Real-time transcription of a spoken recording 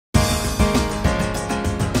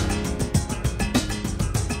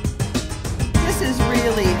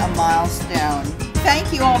truly a milestone.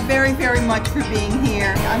 Thank you all very, very much for being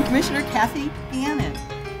here. I'm Commissioner Kathie Gannon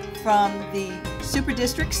from the Super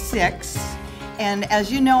District 6. And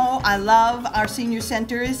as you know, I love our senior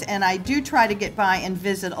centers, and I do try to get by and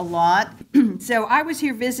visit a lot. So I was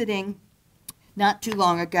here visiting not too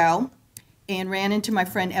long ago and ran into my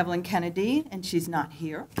friend Evelyn Kennedy, and she's not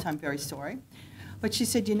here, so I'm very sorry. But she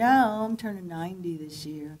said, you know, I'm turning 90 this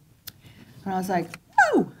year. And I was like,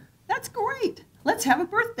 oh, that's great. Let's have a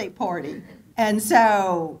birthday party. And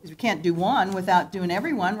so, we can't do one without doing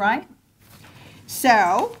everyone, right?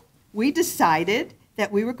 So, we decided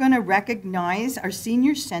that we were going to recognize our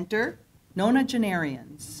senior center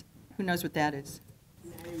nonagenarians. Who knows what that is?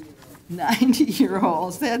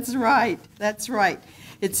 90-year-olds. That's right. That's right.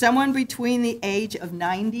 It's someone between the age of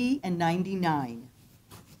 90 and 99.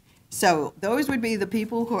 So those would be the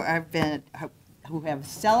people who have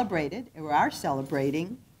celebrated or are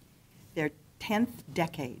celebrating their 10th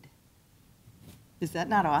decade. Is that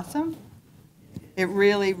not awesome? It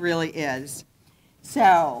really, really is.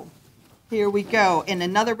 So here we go. And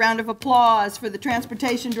another round of applause for the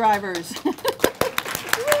transportation drivers.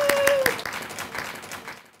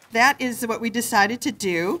 That is what we decided to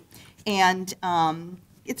do. And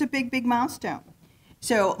it's a big, big milestone.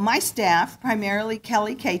 So my staff, primarily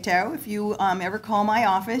Kelly Cato, if you ever call my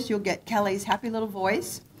office, you'll get Kelly's happy little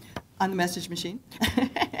voice on the message machine.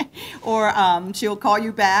 Or she'll call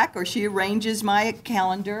you back, or she arranges my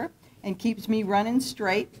calendar and keeps me running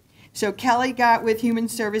straight. So Kelly got with Human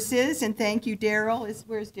Services, and thank you, Daryl.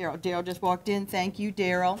 Where's Daryl? Daryl just walked in. Thank you,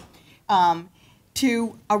 Daryl.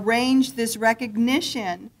 To arrange this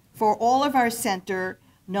recognition for all of our center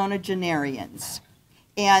nonagenarians.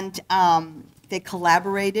 And they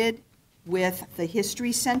collaborated with the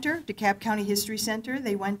History Center, DeKalb County History Center.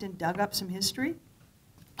 They went and dug up some history.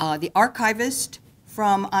 The archivist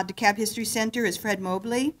from DeKalb History Center is Fred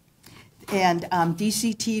Mobley. And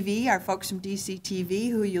DCTV, our folks from DCTV,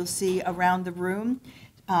 who you'll see around the room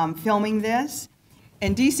filming this.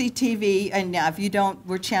 And DCTV, and if you don't,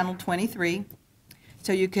 we're channel 23.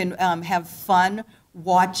 So you can have fun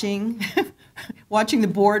watching watching the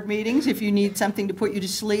board meetings. If you need something to put you to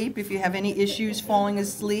sleep, if you have any issues falling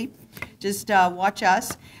asleep, just watch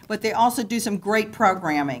us. But they also do some great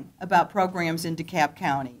programming about programs in DeKalb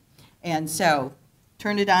County. And so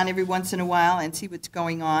turn it on every once in a while and see what's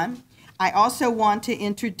going on. I also want to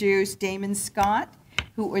introduce Damon Scott,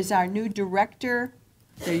 who is our new director.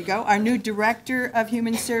 There you go, our new director of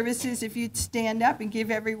Human Services. If you'd stand up and give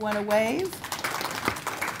everyone a wave.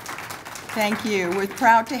 Thank you. We're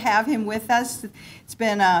proud to have him with us. It's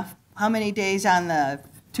been how many days on the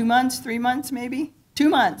 2 months, 3 months maybe? 2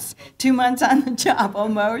 months. 2 months on the job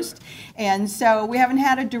almost. And so we haven't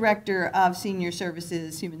had a director of senior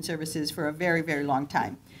services, human services for a very, very long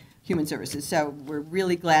time. Human services. So we're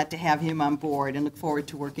really glad to have him on board and look forward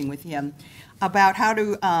to working with him about how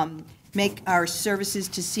to make our services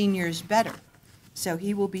to seniors better. So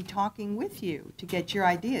he will be talking with you to get your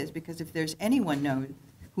ideas, because if there's anyone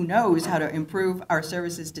who knows how to improve our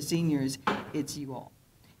services to seniors, it's you all.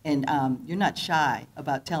 And you're not shy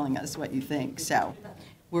about telling us what you think, so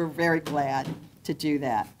we're very glad to do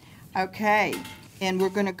that. Okay, and we're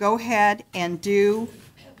going to go ahead and do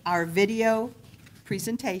our video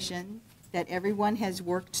presentation that everyone has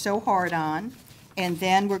worked so hard on, and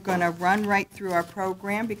then we're going to run right through our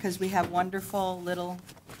program because we have wonderful little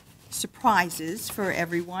surprises for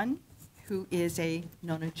everyone who is a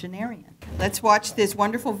nonagenarian. Let's watch this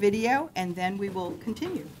wonderful video, and then we will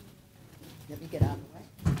continue. Let me get out of the way.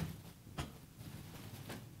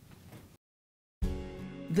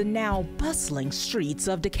 The now bustling streets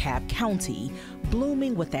of DeKalb County,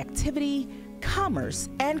 blooming with activity, commerce,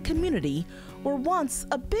 and community, were once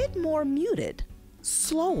a bit more muted,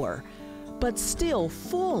 slower, but still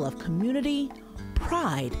full of community,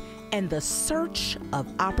 pride, and the search of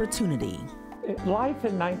opportunity. Life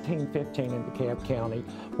in 1915 in DeKalb County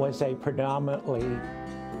was a predominantly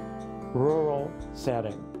rural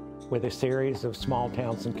setting with a series of small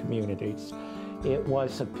towns and communities. It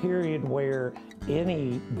was a period where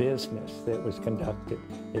any business that was conducted,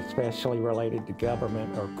 especially related to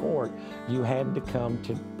government or court, you had to come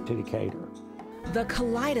to Decatur. The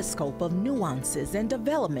kaleidoscope of nuances and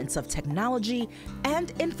developments of technology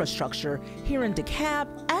and infrastructure here in DeKalb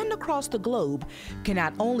and across the globe can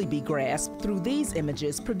not only be grasped through these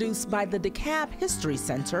images produced by the DeKalb History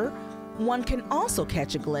Center, one can also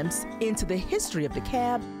catch a glimpse into the history of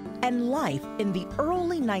DeKalb and life in the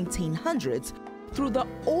early 1900s through the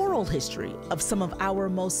oral history of some of our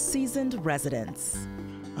most seasoned residents.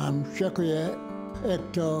 I'm Shakya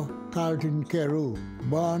Hector Carlton Carew,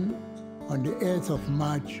 born on the 8th of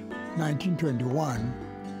March 1921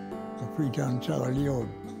 to Freetown, Sierra Leone.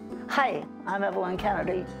 Hi, I'm Evelyn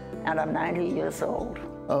Kennedy, and I'm 90 years old.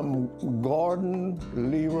 I'm Gordon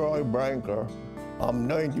Leroy Branker. I'm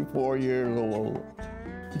 94 years old.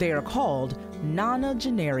 They are called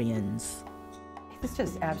Nonagenarians. It's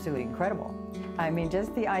just absolutely incredible. I mean,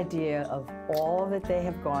 just the idea of all that they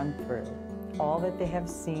have gone through, all that they have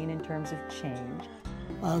seen in terms of change.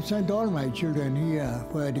 I've sent all my children here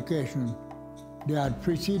for education. They had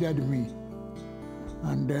preceded me.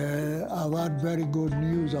 And I've had very good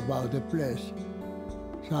news about the place.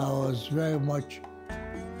 So I was very much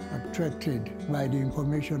attracted by the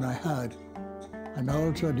information I had, and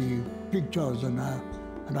also the pictures and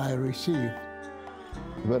I received.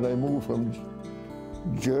 When I moved from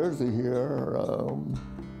Jersey here,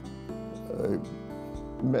 I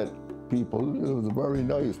met people. It was very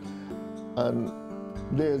nice. And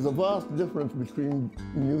there's a vast difference between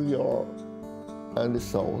New York and the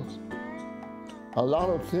South. A lot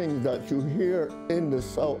of things that you hear in the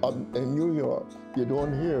South, in New York, you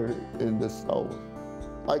don't hear in the South.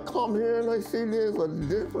 I come here and I see there's a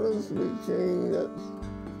difference between that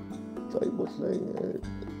type of thing.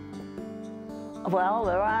 Well,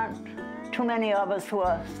 there aren't too many of us who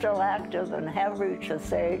are still active and have reached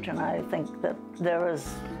this age, and I think that there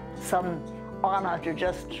is some honor to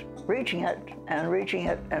just reaching it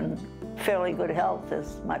in fairly good health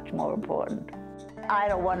is much more important. I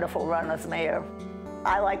had a wonderful run as mayor.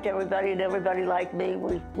 I liked everybody and everybody liked me.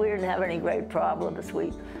 We didn't have any great problems.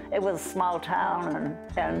 It was a small town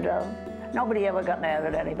and nobody ever got mad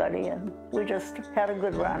at anybody, and we just had a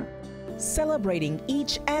good run. Celebrating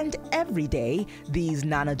each and every day, these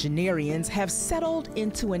nonagenarians have settled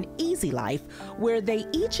into an easy life where they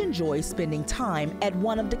each enjoy spending time at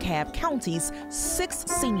one of DeKalb County's 6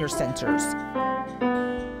 senior centers.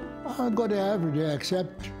 I go there every day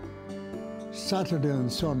except Saturday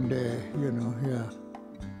and Sunday, you know, here.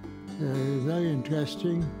 It's very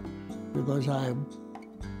interesting because I'm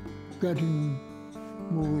getting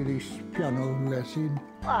more with this piano lesson.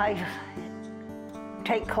 I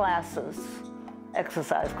take classes,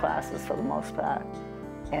 exercise classes for the most part,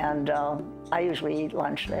 and I usually eat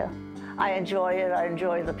lunch there. I enjoy it, I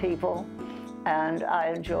enjoy the people, and I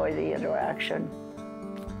enjoy the interaction.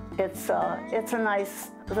 It's a nice,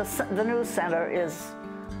 the new center is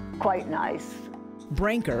quite nice.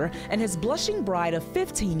 Branker and his blushing bride of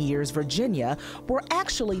 15 years, Virginia, were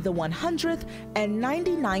actually the 100th and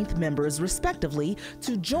 99th members, respectively,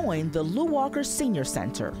 to join the Lew Walker Senior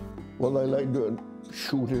Center. Well, I like doing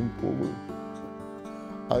shooting pool.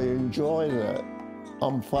 I enjoy that.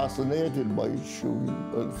 I'm fascinated by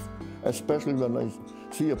shooting, especially when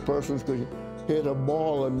I see a person could hit a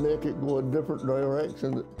ball and make it go a different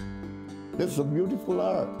direction. It's a beautiful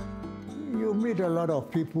art. You meet a lot of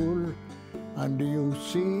people, and you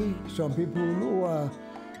see some people who are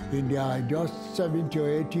in their just 70 or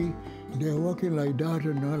 80, they're walking like that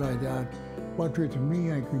and not like that. But with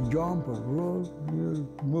me, I can jump or roll,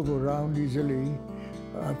 move around easily.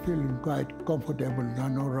 I'm feeling quite comfortable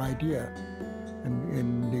now right here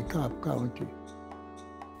in DeKalb County.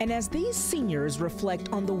 And as these seniors reflect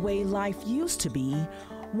on the way life used to be,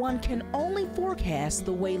 one can only forecast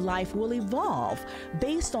the way life will evolve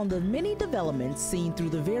based on the many developments seen through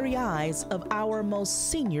the very eyes of our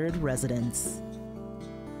most seniored residents.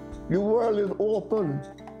 Your world is open.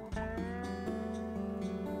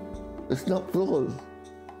 It's not closed.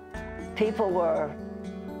 People were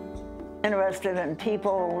interested in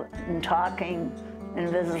people and talking and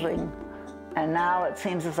visiting, and now it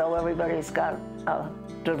seems as though everybody's got a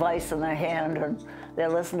device in their hand and they're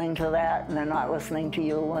listening to that and they're not listening to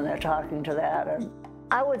you when they're talking to that. And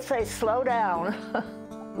I would say slow down,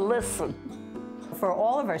 listen. For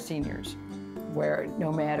all of our seniors, where no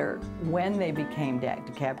matter when they became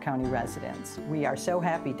DeKalb County residents, we are so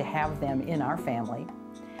happy to have them in our family,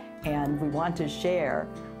 and we want to share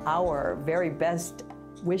our very best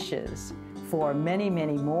wishes for many,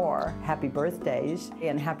 many more happy birthdays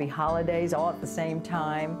and happy holidays all at the same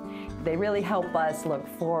time. They really help us look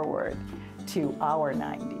forward to our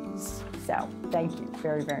 90s. So thank you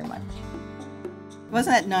very, very much.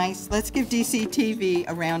 Wasn't that nice? Let's give DCTV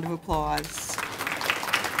a round of applause.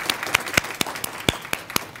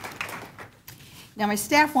 Now, my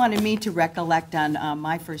staff wanted me to recollect on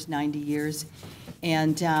my first 90 years,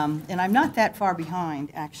 and I'm not that far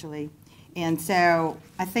behind, actually. And so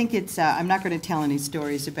I think it's, I'm not going to tell any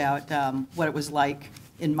stories about what it was like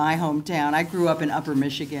in my hometown. I grew up in Upper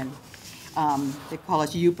Michigan. They call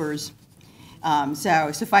us Yoopers.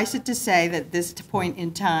 So suffice it to say that at this point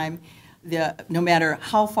in time, no matter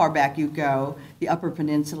how far back you go, the Upper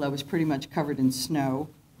Peninsula was pretty much covered in snow.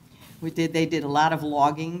 They did a lot of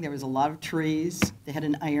logging. There was a lot of trees. They had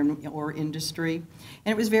an iron ore industry.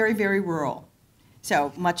 And it was very, very rural.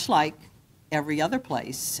 So much like every other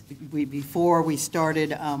place, before we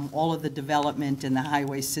started all of the development and the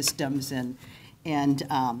highway systems, and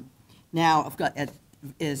now I've got,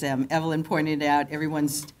 as Evelyn pointed out,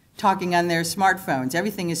 everyone's talking on their smartphones.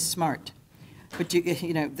 Everything is smart. But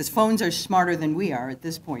you know, the phones are smarter than we are at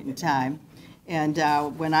this point in time. And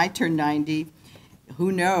when I turn 90,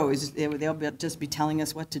 who knows? They'll just be telling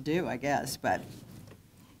us what to do, I guess. But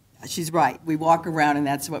she's right. We walk around and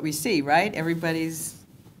that's what we see, right? Everybody's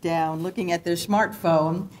down looking at their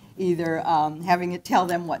smartphone, either having it tell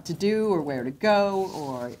them what to do or where to go,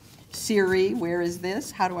 or Siri, where is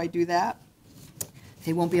this? How do I do that?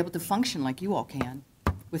 They won't be able to function like you all can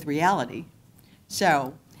with reality.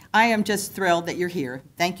 So I am just thrilled that you're here.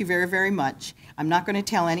 Thank you very, very much. I'm not going to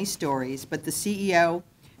tell any stories, but the CEO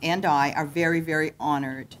and I are very, very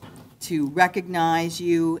honored to recognize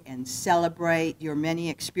you and celebrate your many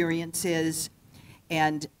experiences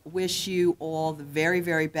and wish you all the very,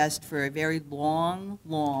 very best for a very long,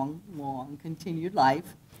 long, long continued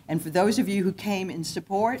life. And for those of you who came in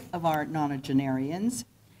support of our nonagenarians,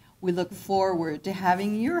 we look forward to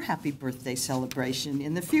having your happy birthday celebration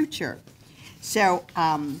in the future. So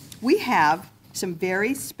we have some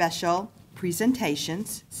very special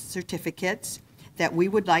presentations, certificates, that we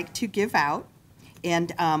would like to give out.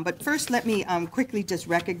 And, but first, let me quickly just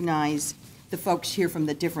recognize the folks here from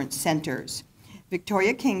the different centers.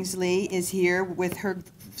 Victoria Kingsley is here with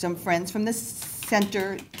some friends from the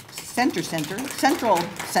Central Center,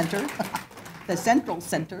 the Central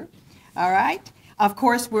Center. All right. Of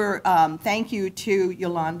course, we're thank you to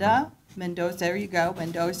Yolanda Mendoza. There you go,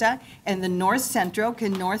 Mendoza, and the North Central.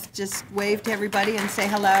 Can North just wave to everybody and say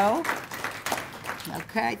hello?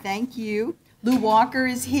 Okay, thank you. Lou Walker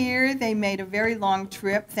is here. They made a very long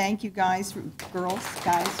trip. Thank you guys,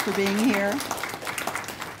 guys, for being here.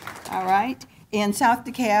 All right. And South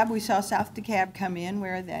DeKalb, we saw South DeKalb come in.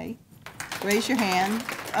 Where are they? Raise your hand.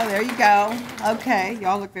 Oh, there you go. Okay,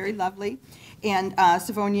 y'all look very lovely. And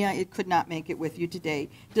Savonia, it could not make it with you today.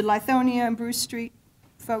 Did Lithonia and Bruce Street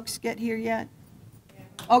folks get here yet?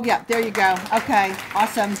 Oh, yeah, there you go. Okay,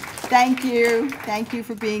 awesome. Thank you. Thank you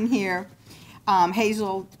for being here.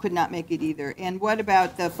 Hazel could not make it either. And what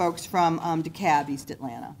about the folks from DeKalb, East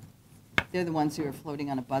Atlanta? They're the ones who are floating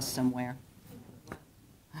on a bus somewhere.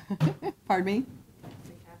 Pardon me?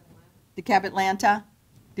 DeKalb Atlanta.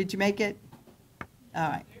 Did you make it? All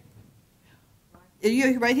right. Are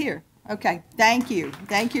you right here? Okay. Thank you.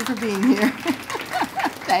 Thank you for being here.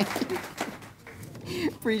 Thank you.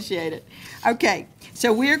 Appreciate it. Okay.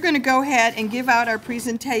 So we're going to go ahead and give out our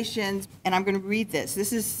presentations, and I'm going to read this.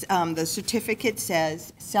 This is the certificate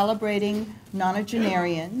says, Celebrating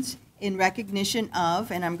Nonagenarians in recognition of,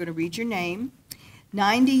 and I'm going to read your name,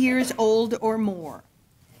 90 years old or more,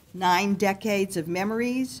 9 decades of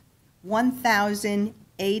memories,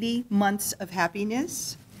 1,080 months of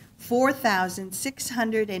happiness,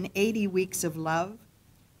 4,680 weeks of love,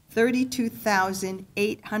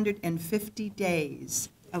 32,850 days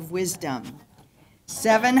of wisdom,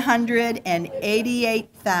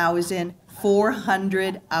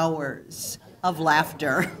 788,400 hours of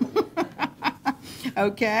laughter.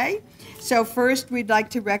 Okay, so first we'd like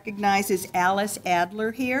to recognize, is Alice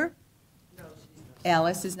Adler here? No,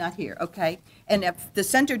 Alice is not here, okay. And if the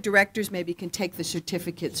center directors maybe can take the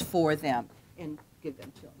certificates for them and give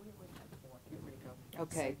them to them.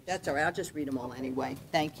 Okay, that's all right, I'll just read them all anyway.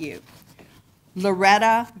 Thank you.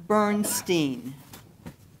 Loretta Bernstein.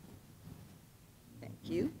 Thank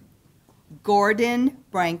you. Gordon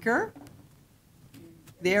Branker.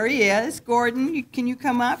 There he is. Gordon, can you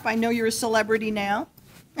come up? I know you're a celebrity now.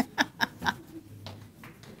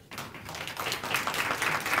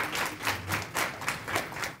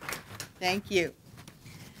 Thank you.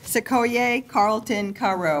 Sequoia Carlton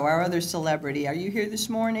Caro, our other celebrity. Are you here this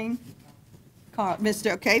morning?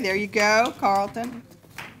 Mr. Okay, there you go, Carlton.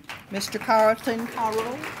 Mr. Carlton Caro.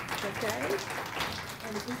 Okay.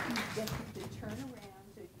 And if you can get you to turn around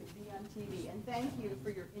so you can be on TV. And thank you for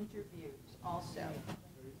your interviews also.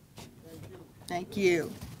 Thank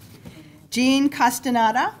you. Jean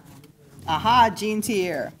Castaneda. Aha, Jean's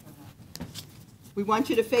here. We want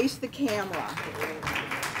you to face the camera.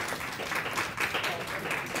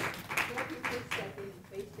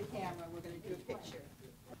 Face the camera. We're going to do a picture.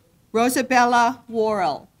 Rosabella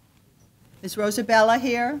Worrell. Is Rosabella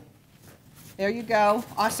here? There you go.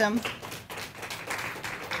 Awesome.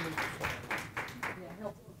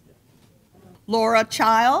 Laura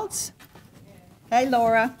Childs. Hey,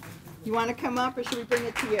 Laura. You want to come up or should we bring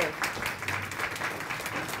it to you?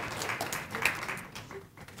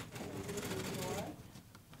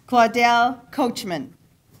 Claudel Coachman.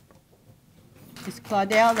 Is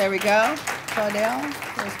Claudel, there we go. Claudel,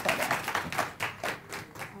 where's Claudel?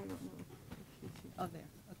 Oh, there.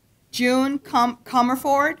 June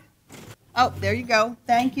Comerford. Oh, there you go.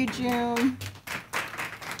 Thank you, June.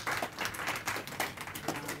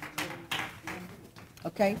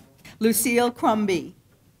 Okay. Lucille Crumby.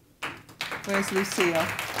 Where's Lucille?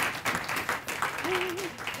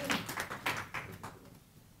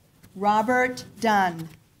 Robert Dunn.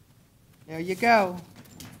 There you go.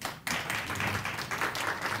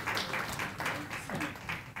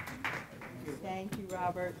 Thank you,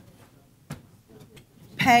 Robert.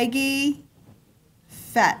 Peggy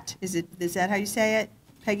Fett. Is that how you say it?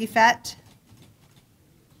 Peggy Fett?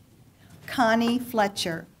 Connie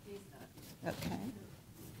Fletcher. Okay.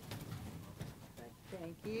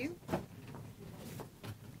 Thank you.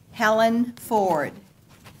 Helen Ford.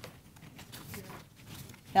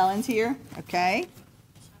 Helen's here, okay.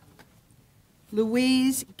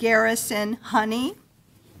 Louise Garrison Honey.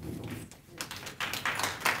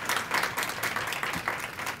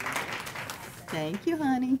 Thank you,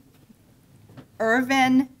 honey.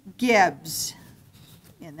 Irvin Gibbs.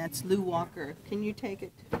 And that's Lou Walker. Can you take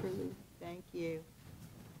it for Lou? Thank you.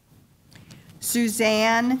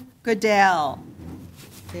 Suzanne Goodell.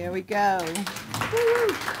 There we go.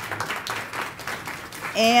 Woo.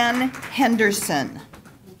 Ann Henderson.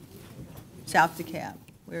 South DeKalb.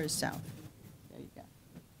 Where is South? There you go.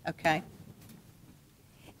 Okay.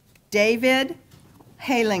 David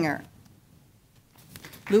Halinger.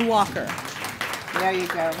 Lou Walker. There you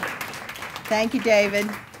go. Thank you, David.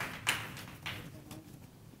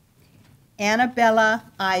 Annabella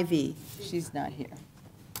Ivy. She's not here.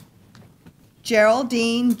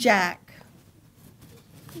 Geraldine Jack.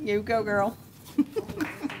 You go, girl.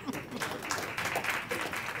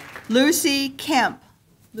 Lucy Kemp.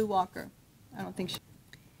 Lou Walker. I don't think she.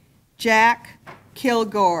 Jack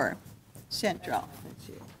Kilgore. Central. That's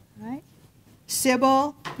you. All right.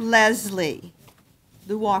 Sybil Leslie.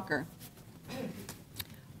 Lou Walker.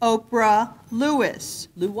 Oprah Lewis.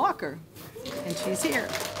 Lou Walker. And she's here.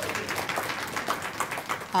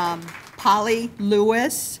 Polly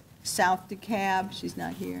Lewis. South DeKalb. She's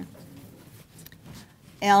not here.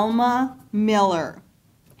 Elma Miller.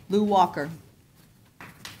 Lou Walker.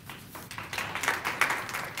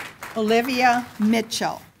 Olivia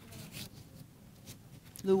Mitchell.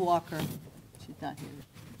 Lou Walker. She's not here.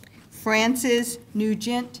 Frances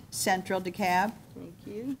Nugent, Central DeKalb. Thank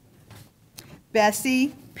you.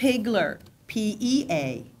 Bessie Pigler,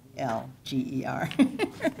 P-E-A-L-G-E-R.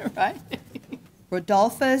 Right?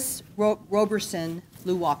 Rodolphus Roberson,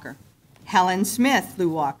 Lou Walker. Helen Smith, Lou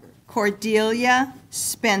Walker. Cordelia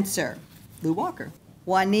Spencer, Lou Walker.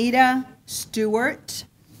 Juanita Stewart.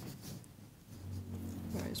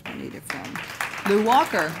 Where's Juanita from? Lou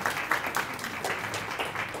Walker.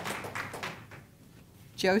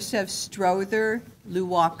 Joseph Strother, Lou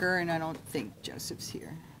Walker, and I don't think Joseph's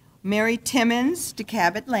here. Mary Timmons,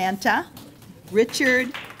 DeKalb, Atlanta.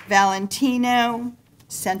 Richard Valentino,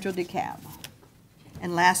 Central DeKalb.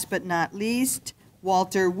 And last but not least,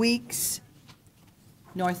 Walter Weeks,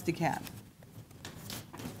 North DeKalb.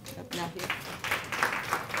 Not here.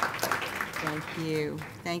 Thank you.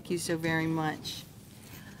 Thank you so very much.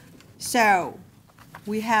 So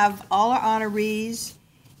we have all our honorees.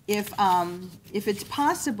 If it's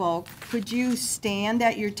possible, could you stand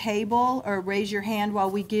at your table or raise your hand while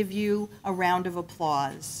we give you a round of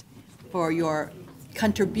applause for your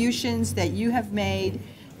contributions that you have made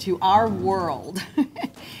to our world.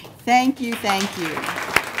 Thank you, thank you.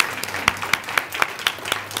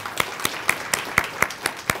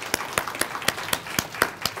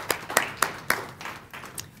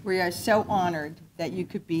 We are so honored that you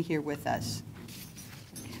could be here with us.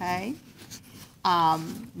 Okay.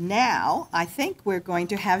 Now, I think we're going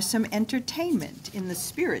to have some entertainment in the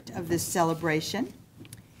spirit of this celebration.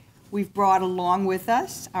 We've brought along with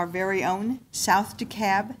us our very own South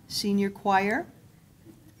DeKalb Senior Choir.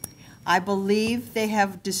 I believe they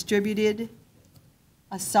have distributed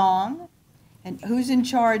a song. And who's in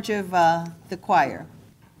charge of the choir?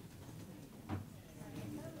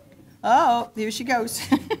 Oh, here she goes.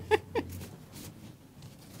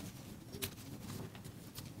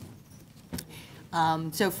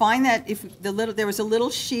 So find that if there was a little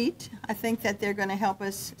sheet, I think that they're going to help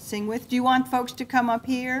us sing with. Do you want folks to come up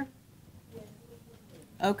here?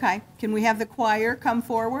 Okay. Can we have the choir come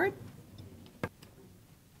forward?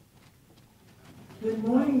 Good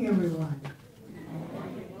morning, everyone.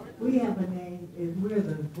 We have a name, and we're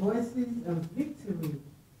the Voices of Victory,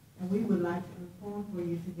 and we would like to perform for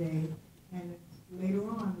you today. And later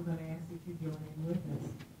on, we're going to ask you to join in with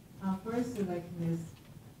us. Our first selection is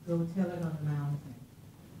Go tell it on the mountain.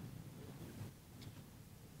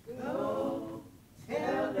 Go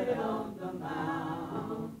tell it on the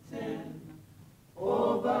mountain,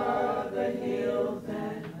 over the hills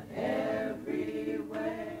and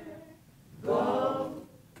everywhere. Go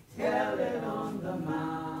tell it on the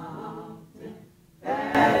mountain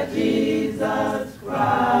that Jesus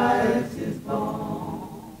Christ is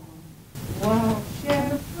born. While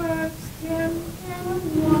shepherds kept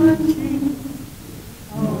watching,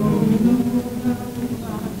 oh,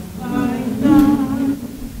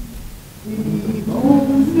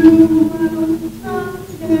 behold, throughout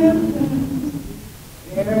the heavens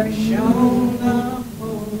there shone a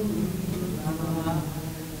holy light.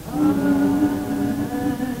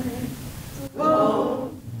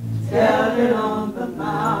 Go tell it on the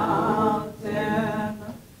mountain,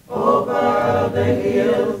 over the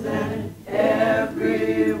hills and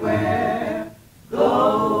everywhere.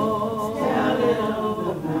 Go tell it on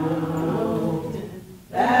the mountain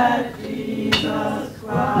that Jesus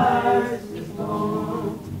Christ is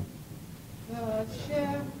born. The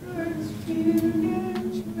shepherds feared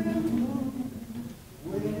and trembled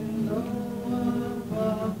when low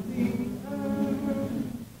above the earth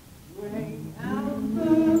rang out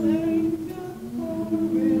the angel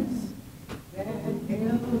chorus that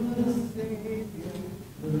hailed the Savior's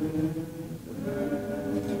birth.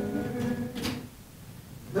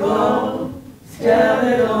 Go tell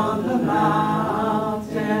it on the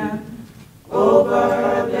mountain,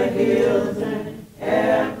 over the hills and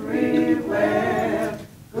everywhere.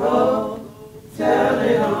 Go tell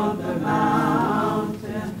it on the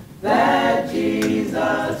mountain that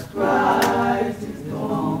Jesus Christ is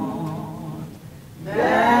born.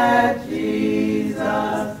 That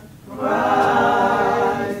Jesus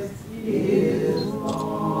Christ is born.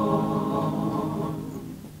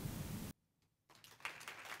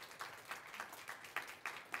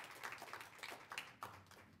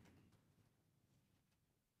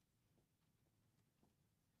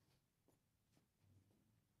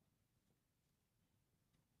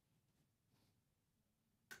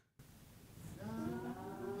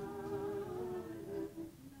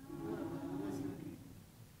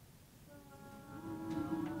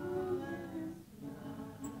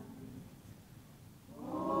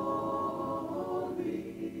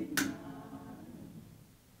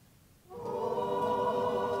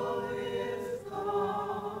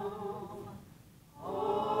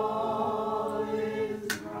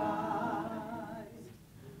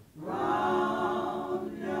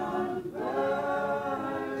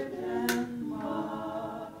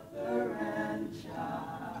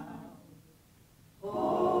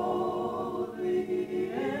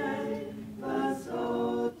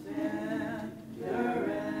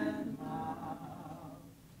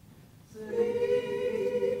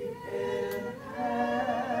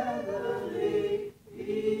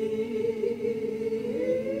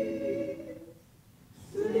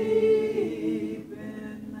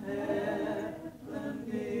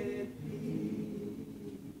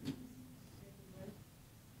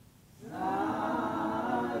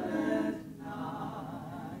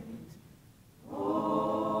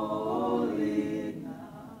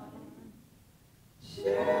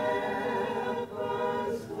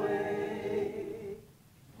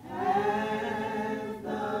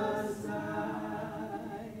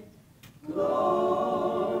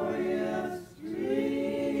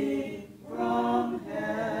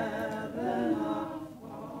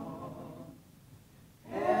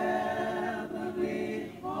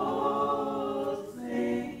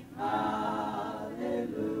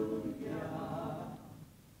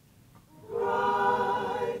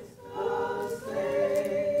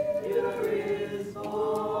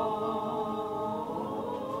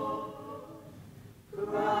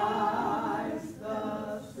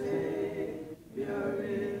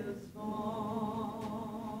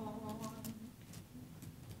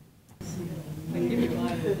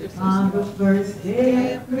 On the first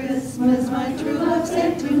day of Christmas, my true love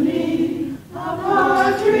sent to me a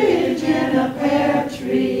partridge in a pear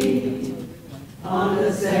tree. On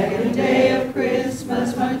the second day of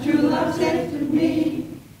Christmas, my true love sent to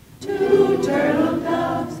me 2 turtle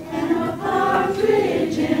doves and a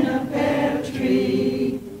partridge in a pear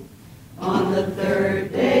tree. On the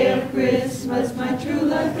third day of Christmas, my true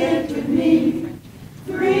love gave to me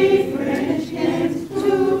 3 French hens,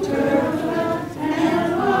 2 turtle doves,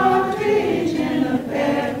 and a partridge in a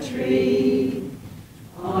pear tree.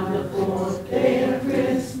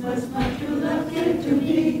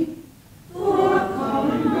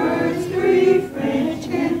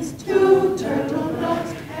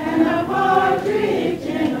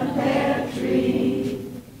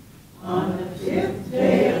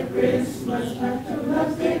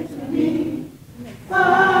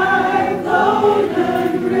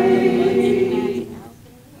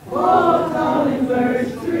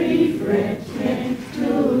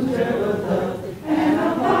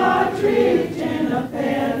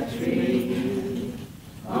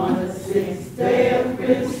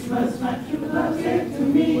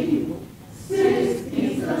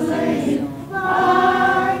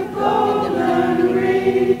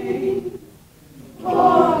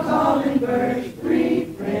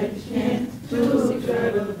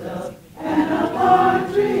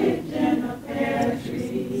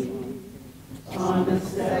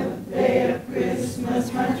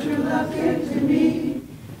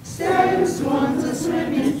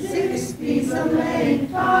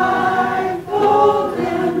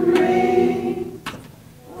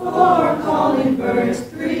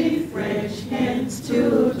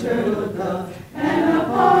 turtle doves, and a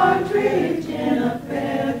partridge in a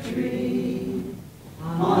pear tree.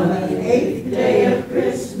 On the 8th day of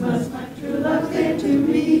Christmas, my true love came to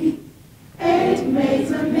me. 8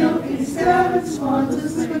 maids of milk and 7 swans a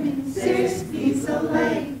swimming, 6 geese a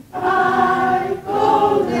laying, 5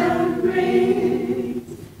 golden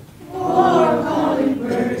rings, 4 calling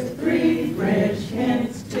birds, 3 French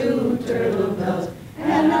hens, 2 turtle doves,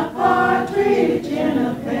 and a partridge in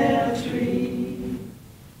a pear tree.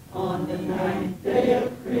 On the 9th day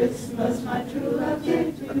of Christmas, my true love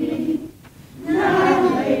came to me.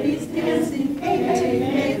 9 ladies dancing, 8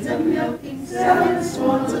 maids a milking, 7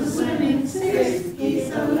 swans a swimming, 6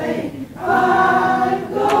 geese a laying, 5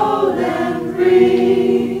 golden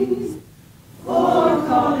rings, 4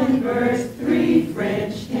 calling birds, 3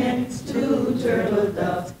 French hens, 2 turtle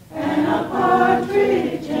doves, and a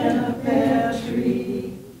partridge in a pear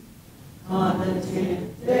tree. On the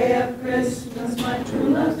 10th day of Christmas, my true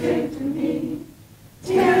love came to me.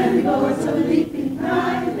 10 lords a leaping,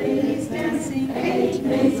 9 ladies dancing, 8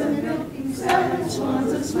 maids a milking, 7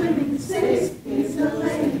 swans a swimming, 6 geese a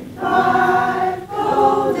laying, 5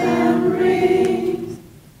 golden rings,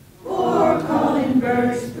 4 calling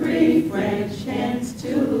birds, 3 French hens,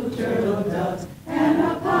 2 turtle doves, and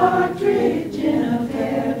a partridge in a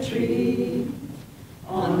pear tree.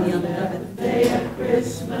 On the 11th day of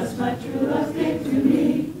Christmas, my true love came to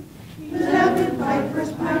me. 11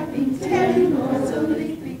 pipers piping, 10 lords a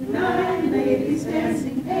leaping, 9 ladies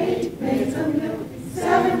dancing, 8 maids a milking,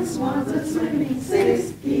 7 swans a swimming,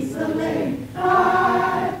 6 geese a laying,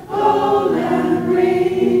 5 golden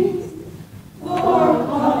rings, 4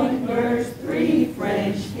 calling birds, 3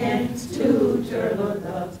 French hens, 2 turtle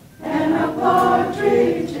doves, and a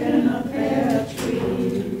partridge in a pear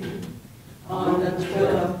tree. On the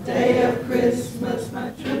 12th day of Christmas, my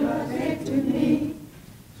true love came to me.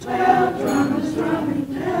 12 drummers drumming,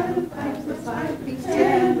 11 pipers piping,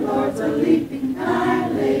 10 lords a leaping,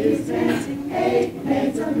 9 ladies dancing, 8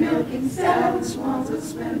 maids a milking, 7 swans a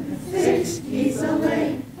swimming, 6 geese a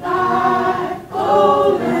laying, 5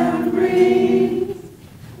 golden rings,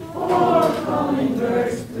 4 calling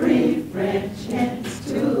birds, 3 French hens,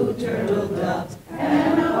 2 turtle doves,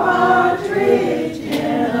 and a partridge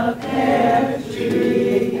in a pear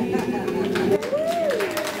tree.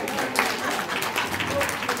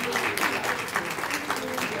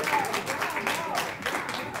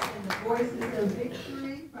 Voices of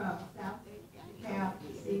Victory from South DeKalb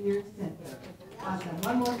Senior Center. Awesome.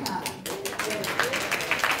 One more time.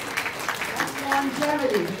 That's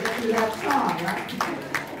longevity. That's that song, right?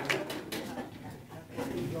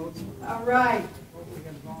 All right.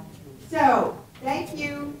 So, thank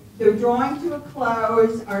you. They're drawing to a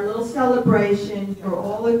close our little celebration for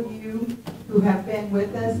all of you who have been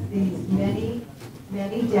with us these many,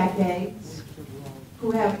 many decades,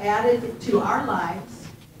 who have added to our lives,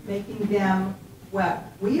 making them what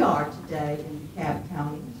we are today in DeKalb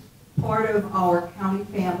County, part of our county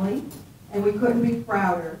family, and we couldn't be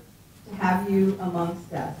prouder to have you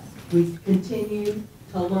amongst us. We continue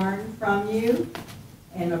to learn from you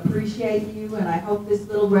and appreciate you, and I hope this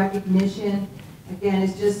little recognition, again,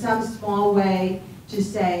 is just some small way to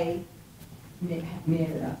say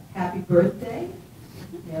happy birthday,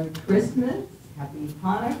 Merry Christmas, Happy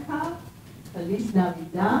Hanukkah, Feliz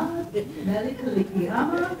Navidad, Meli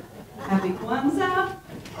Kalikiyama, Happy Kwanzaa,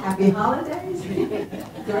 Happy Holidays.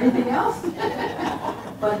 Is there anything else?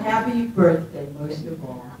 But happy birthday, most of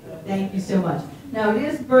all. Thank you so much. Now, it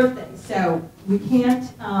is birthday, so we can't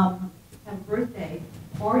have a birthday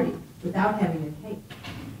party without having a cake.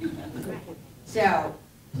 So,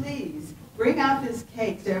 please, bring out this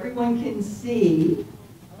cake so everyone can see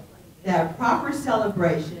the proper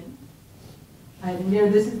celebration. And you know,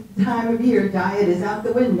 this is the time of year, diet is out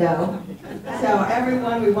the window. So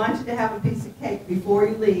everyone, we want you to have a piece of cake before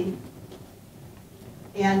you leave.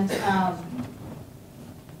 And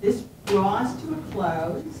this draws to a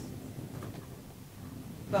close,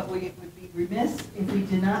 but we would be remiss if we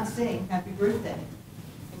did not sing happy birthday.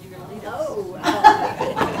 And you're going to lead us. Oh.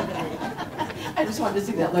 I just wanted to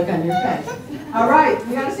see that look on your face. All right,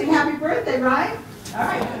 we got to sing happy birthday, right? All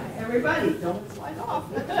right, everybody, don't slide off.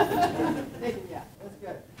 Yeah, that's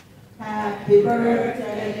good. Happy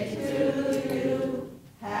birthday to you.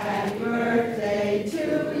 Happy birthday to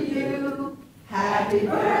you. Happy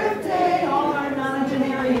birthday, all our